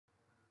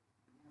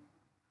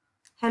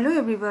Hello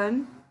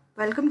everyone,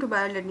 welcome to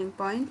Bio Learning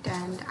Point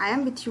and I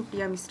am with you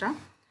Priya Misra.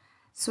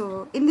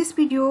 So in this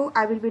video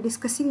I will be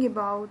discussing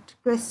about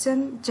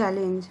question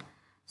challenge.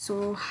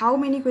 So how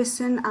many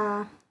questions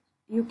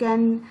you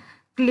can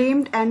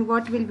claim and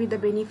what will be the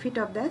benefit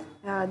of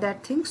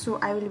that thing. So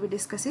I will be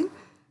discussing.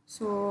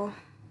 So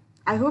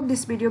I hope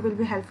this video will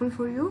be helpful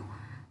for you.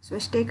 So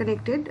stay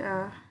connected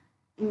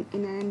in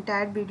an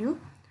entire video.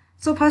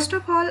 So first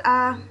of all,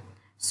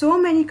 so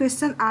many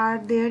questions are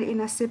there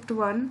in a shift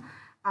 1.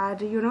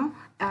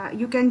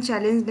 You can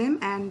challenge them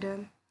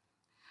and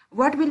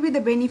what will be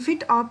the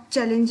benefit of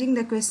challenging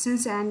the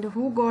questions and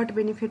who got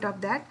benefit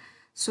of that.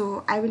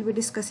 So I will be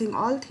discussing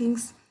all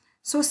things.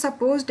 So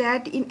suppose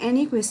that in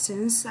any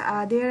questions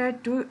there are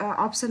two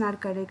options are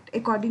correct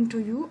according to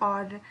you,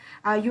 or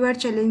you are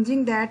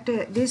challenging that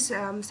this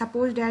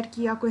suppose that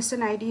a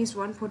question ID is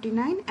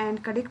 149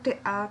 and correct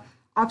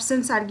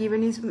options are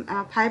given is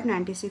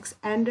 596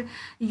 and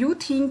you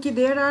think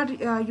there are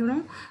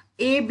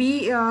A,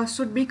 B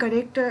should be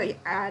correct.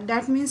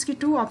 That means कि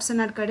two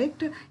options are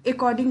correct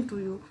according to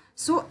you.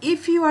 So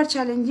if you are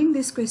challenging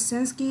these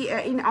questions ki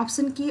in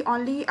option key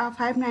only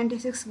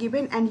 596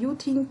 given and you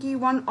think ki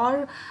one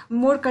or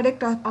more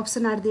correct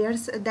option are there,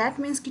 so that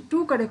means ki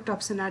two correct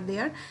option are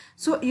there.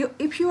 So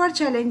if you are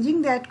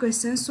challenging that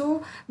question,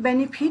 so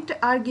benefit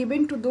are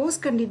given to those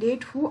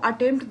candidate who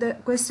attempt the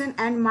question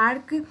and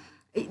mark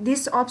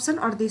this option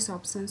or this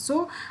option.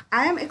 So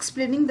I am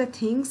explaining the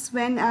things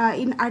when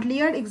in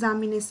earlier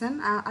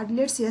examination,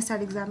 earlier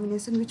CSR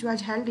examination which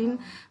was held in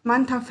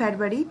month of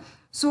February.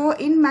 So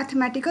in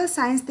mathematical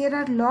science there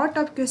are lot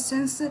of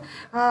questions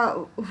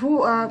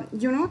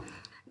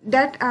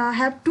that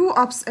have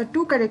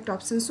two correct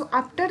options. So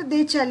after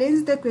they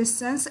challenge the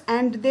questions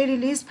and they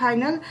release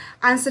final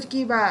answer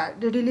key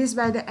released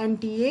by the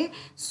NTA,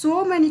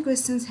 so many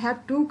questions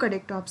have two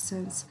correct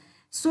options.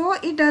 So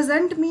it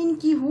doesn't mean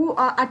ki who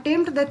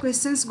attempt the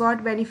questions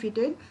got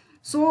benefited.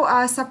 So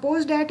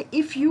suppose that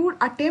if you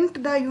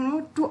attempt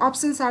the two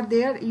options are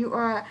there,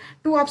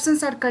 two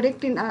options are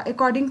correct in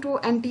according to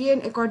NTA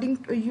and according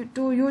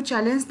to you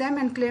challenge them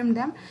and claim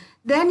them,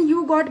 then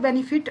you got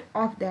benefit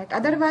of that.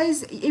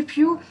 Otherwise if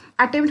you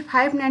attempt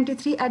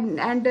 593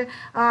 and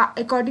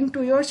according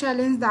to your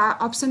challenge the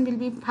option will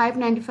be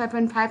 595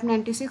 and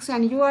 596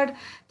 and you are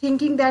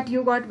thinking that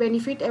you got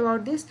benefit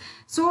about this,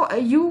 so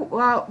you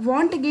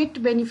won't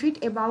get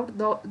benefit about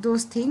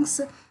those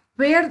things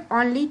where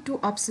only two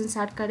options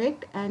are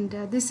correct. And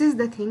this is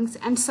the things.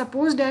 And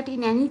suppose that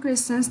in any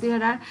questions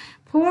there are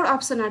four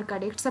options are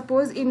correct.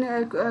 Suppose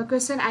in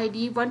question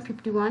ID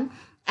 151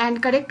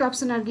 and correct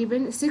option are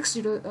given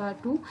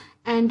 602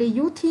 and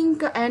you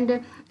think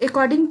and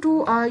according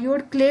to your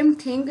claim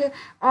thing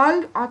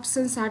all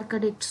options are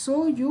correct,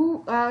 so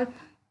you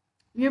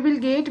will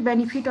get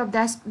benefit of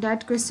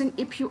that question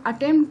if you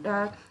attempt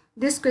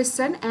this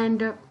question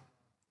and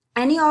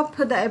any of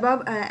the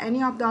above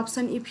any of the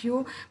option if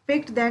you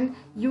picked, then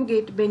you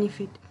get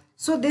benefit.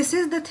 So this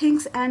is the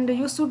things and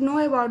you should know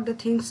about the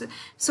things.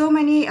 So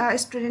many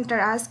students are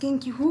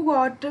asking who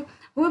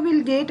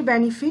will get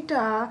benefit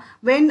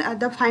when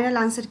the final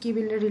answer key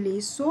will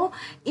release. So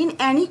in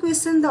any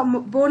question, the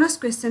bonus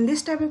question,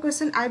 this type of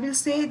question I will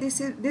say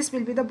this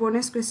will be the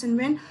bonus question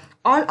when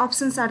all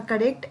options are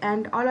correct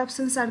and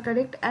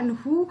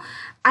who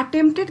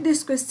attempted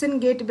this question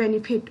get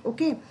benefit.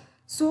 Okay,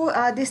 so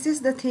this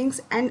is the things.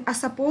 And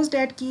suppose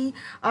that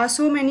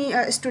so many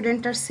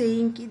students are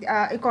saying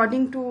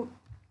according to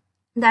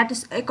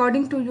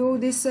you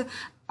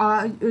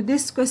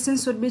this question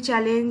should be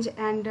challenged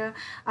and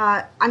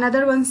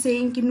another one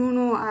saying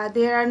no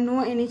there are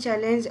no any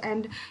challenge.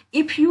 And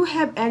if you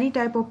have any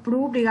type of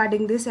proof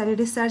regarding this, any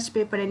research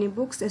paper, any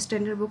books,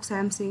 standard books I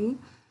am saying,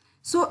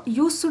 so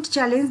you should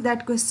challenge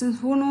that question.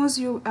 Who knows,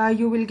 you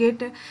will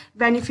get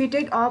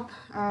benefited of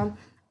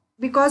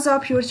because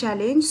of your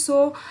challenge.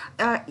 So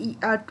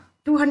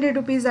 200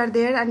 rupees are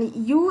there and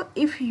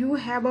if you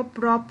have a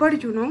proper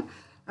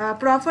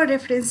proper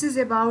references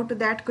about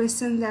that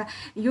question, that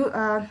you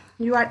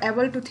are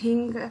able to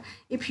think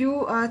if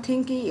you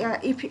think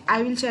if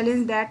I will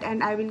challenge that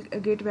and I will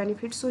get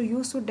benefit, so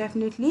you should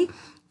definitely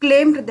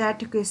claim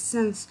that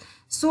questions.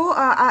 So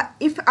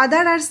if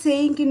other are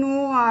saying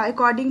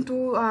according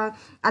to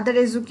other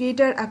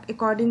educator,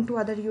 according to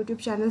other YouTube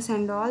channels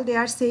and all, they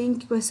are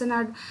saying question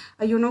are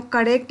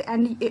correct,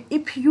 and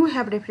if you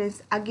have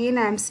reference, again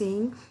I am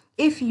saying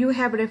if you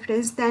have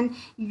reference then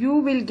you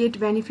will get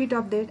benefit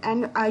of that.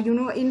 And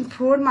in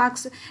 4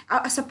 marks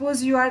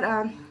suppose you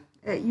are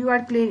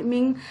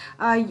claiming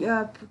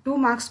 2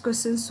 marks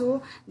questions,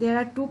 so there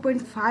are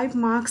 2.5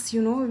 marks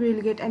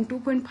will get, and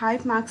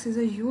 2.5 marks is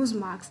a huge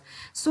marks.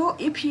 So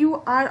if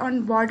you are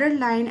on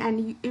borderline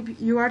and if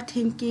you are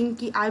thinking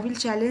ki I will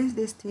challenge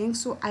this thing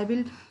so I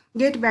will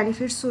get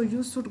benefits, so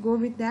you should go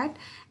with that.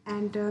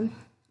 And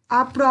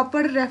a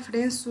proper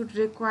reference should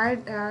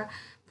require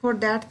for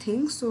that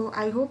thing. So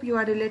I hope you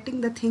are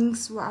relating the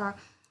things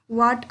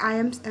what I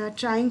am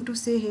trying to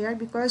say here,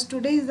 because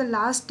today is the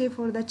last day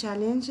for the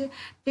challenge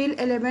till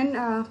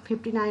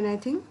 11:59 I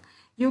think.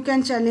 You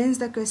can challenge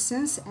the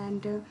questions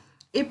and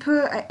if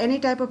any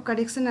type of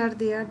correction are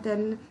there,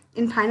 then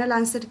in final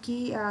answer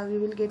key we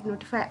will get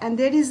notified. And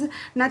there is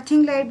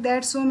nothing like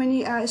that. So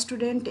many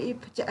student,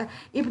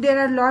 if there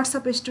are lots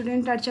of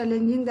students are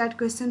challenging that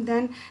question,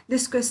 then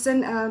this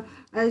question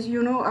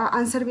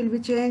answer will be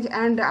changed,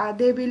 and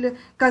they will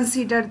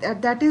consider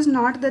that. That is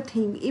not the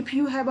thing. If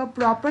you have a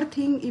proper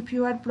thing, if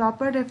you are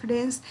proper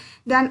reference,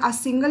 then a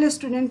single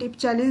student if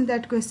challenge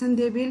that question,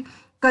 they will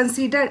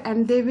consider,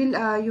 and they will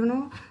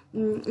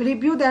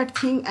review that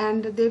thing,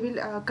 and they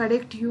will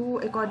correct you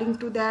according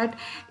to that.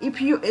 If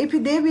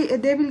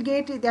they will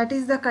get that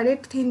is the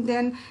correct thing,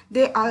 then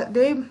they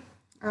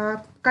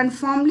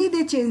conformly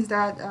they change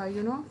the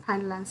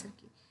final answer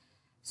key.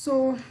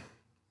 So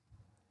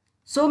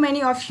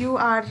many of you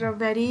are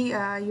very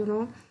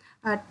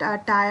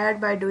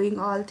tired by doing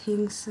all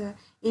things.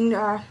 In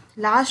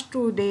last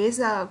 2 days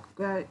I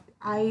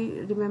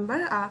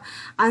remember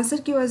answer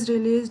key was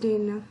released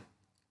in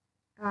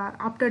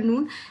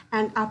afternoon,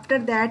 and after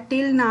that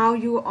till now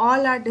you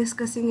all are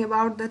discussing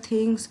about the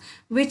things,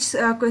 which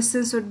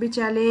questions should be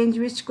challenged,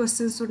 which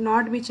questions should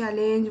not be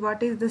challenged,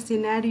 what is the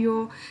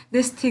scenario,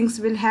 these things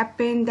will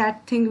happen,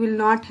 that thing will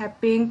not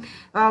happen.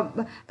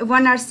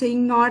 One are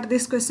saying not,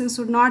 this question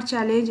should not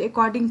challenge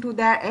according to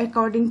that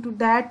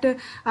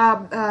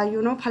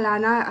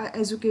Phalana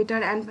educator,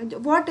 and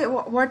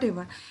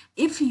whatever.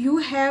 If you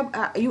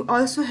have you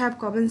also have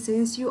common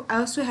sense, you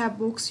also have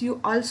books, you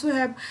also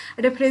have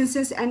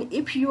references, and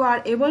if you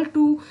are able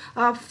to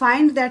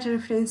find that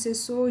references,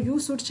 so you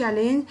should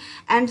challenge.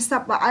 And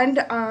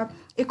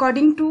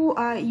according to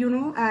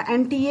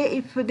NTA,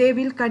 if they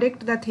will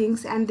correct the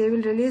things and they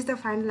will release the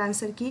final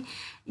answer key,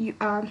 you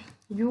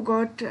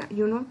got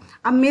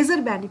a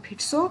major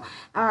benefit. So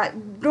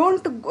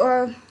don't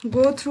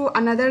go through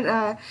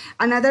another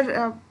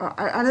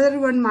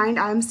one mind.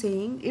 I am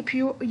saying, if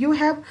you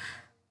have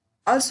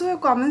also a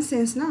common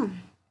sense now,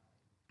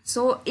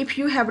 so if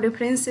you have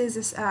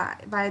references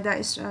by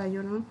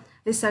the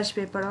research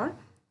paper or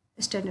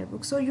standard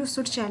book, so you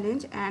should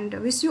challenge. And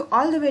wish you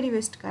all the very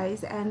best,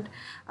 guys. And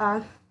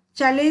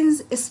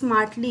challenge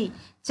smartly,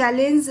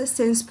 challenge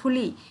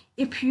sensefully.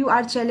 If you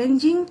are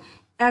challenging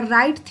a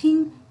right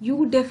thing,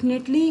 you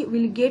definitely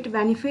will get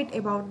benefit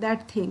about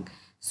that thing.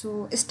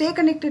 So stay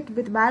connected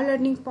with Bio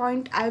Learning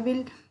Point. I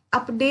will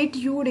update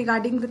you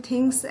regarding the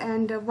things,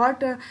 and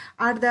what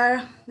are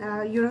the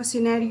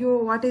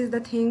scenario, what is the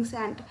things,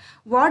 and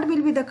what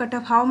will be the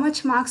cutoff, how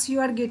much marks you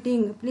are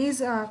getting.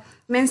 Please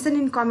mention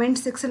in comment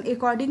section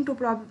according to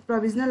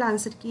provisional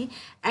answer key,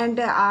 and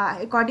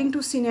according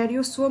to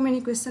scenario. So many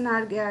questions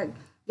are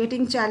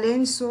getting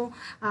challenged, so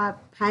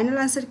final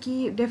answer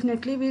key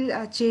definitely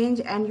will change,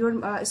 and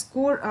your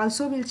score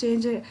also will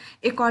change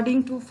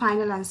according to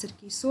final answer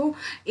key. So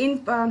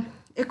in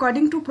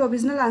according to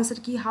provisional answer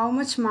key, how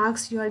much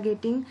marks you are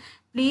getting,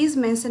 please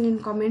mention in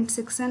comment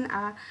section.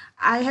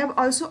 I have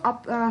also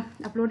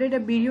uploaded a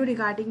video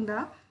regarding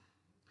the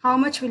how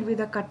much will be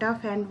the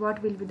cutoff and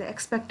what will be the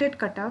expected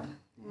cutoff,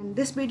 and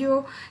this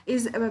video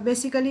is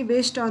basically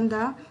based on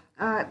the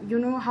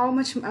how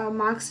much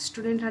marks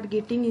students are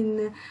getting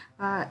in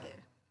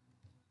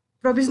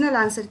provisional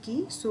answer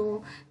key.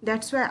 So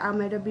that's why I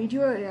made a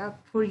video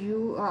for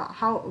you.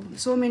 How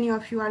so many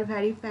of you are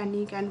very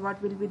panic, and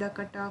what will be the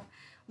cutoff,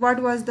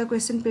 what was the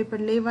question paper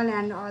level,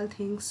 and all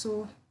things.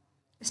 So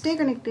stay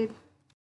connected.